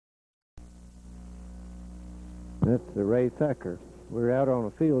That's the Ray Thacker. We're out on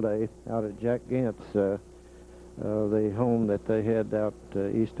a field day out at Jack Gant's, the home that they had out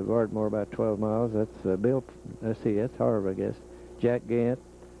east of Ardmore, about 12 miles. That's Bill. Let's see, that's Harv, I guess. Jack Gant.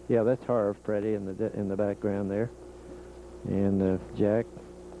 Yeah, that's Harv Preddy in the background there, and Jack.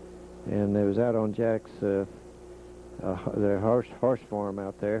 And it was out on Jack's their horse farm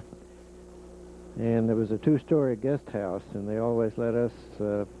out there. And there was a two-story guest house, and they always let us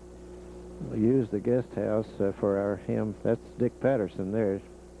use the guest house for our hymn. That's Dick Patterson there.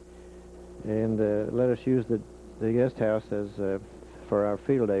 And let us use the guest house as for our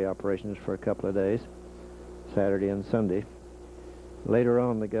field day operations for a couple of days, Saturday and Sunday. Later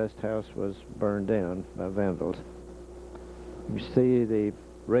on, the guest house was burned down by vandals. You see, the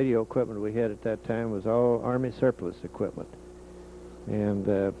radio equipment we had at that time was all Army surplus equipment. And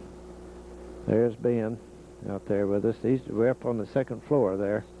there's Ben out there with us. We're up on the second floor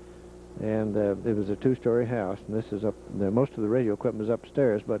there, and it was a two-story house, and this is up there. Most of the radio equipment was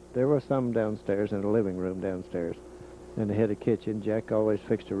upstairs, but there was some downstairs in the living room downstairs. And they had a kitchen. Jack always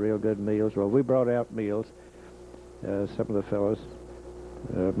fixed a real good meals. Well, we brought out meals. Some of the fellows,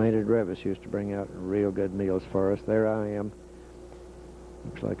 Maynard Revis used to bring out real good meals for us. There I am.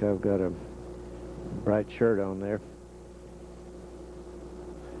 Looks like I've got a bright shirt on there.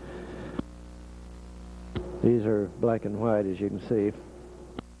 These are black and white, as you can see.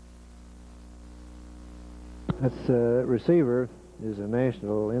 That's receiver is a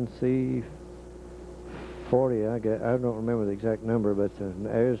national NC 40. I don't remember the exact number, but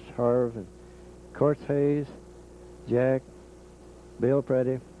there's Harv and Courts Hayes, Jack, Bill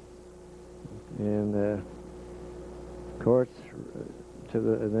Preddy, and Courts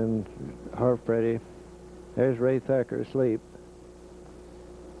and then Harv Preddy. There's Ray Thacker asleep.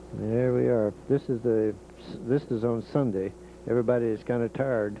 There we are. This is on Sunday. Everybody is kind of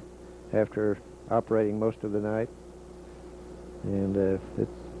tired after operating most of the night, and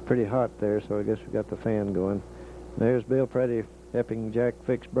it's pretty hot there, so I guess we got the fan going. There's Bill Preddy helping Jack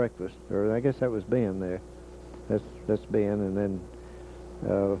fix breakfast, or I guess that was Ben there. That's Ben, and then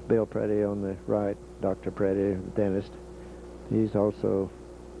Bill Preddy on the right, Dr. Preddy, the dentist. He's also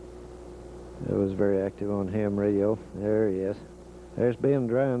was very active on ham radio. There he is. There's Ben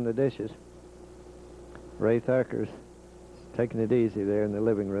drying the dishes. Ray Thacker's taking it easy there in the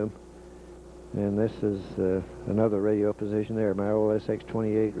living room. And this is another radio position there, my old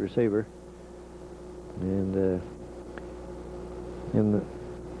SX-28 receiver. And in the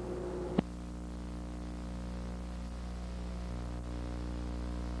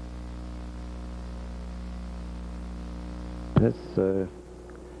that's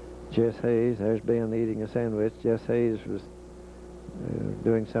Jess Hayes. There's Ben eating a sandwich. Jess Hayes was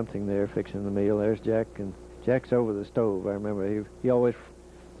doing something there, fixing the meal. There's Jack, and Jack's over the stove. I remember he always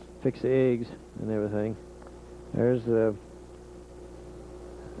fixed the eggs and everything. There's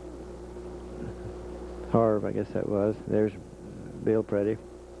Harv, I guess that was. There's Bill Preddy.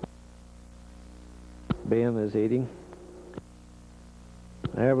 Ben is eating.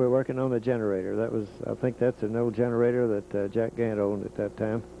 There we're working on the generator. I think that's an old generator that Jack Gant owned at that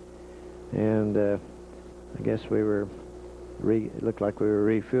time. And I guess it looked like we were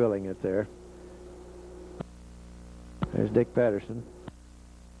refueling it there. There's Dick Patterson.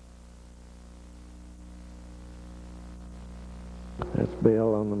 That's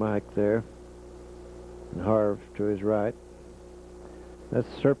Bill on the mic there, and Harv to his right. That's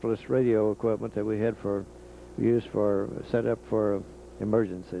surplus radio equipment that we had set up for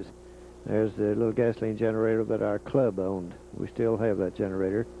emergencies. There's the little gasoline generator that our club owned. We still have that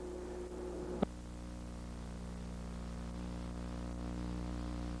generator.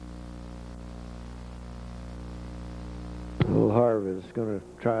 Little Harv is going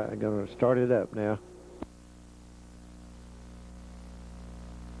to start it up now.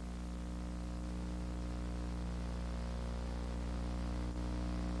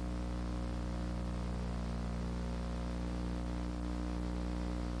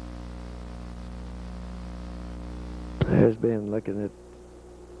 There's Ben looking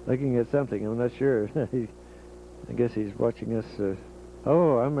at something. I'm not sure. I guess he's watching us.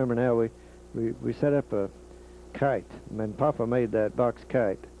 Oh, I remember now. We set up a kite, and Papa made that box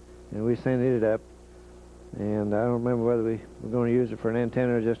kite, and we sent it up. And I don't remember whether we were going to use it for an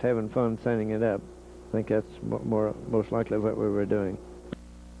antenna or just having fun sending it up. I think that's most likely what we were doing.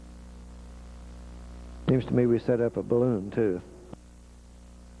 Seems to me we set up a balloon too.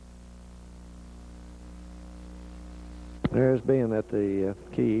 There's Ben at the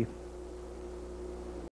key.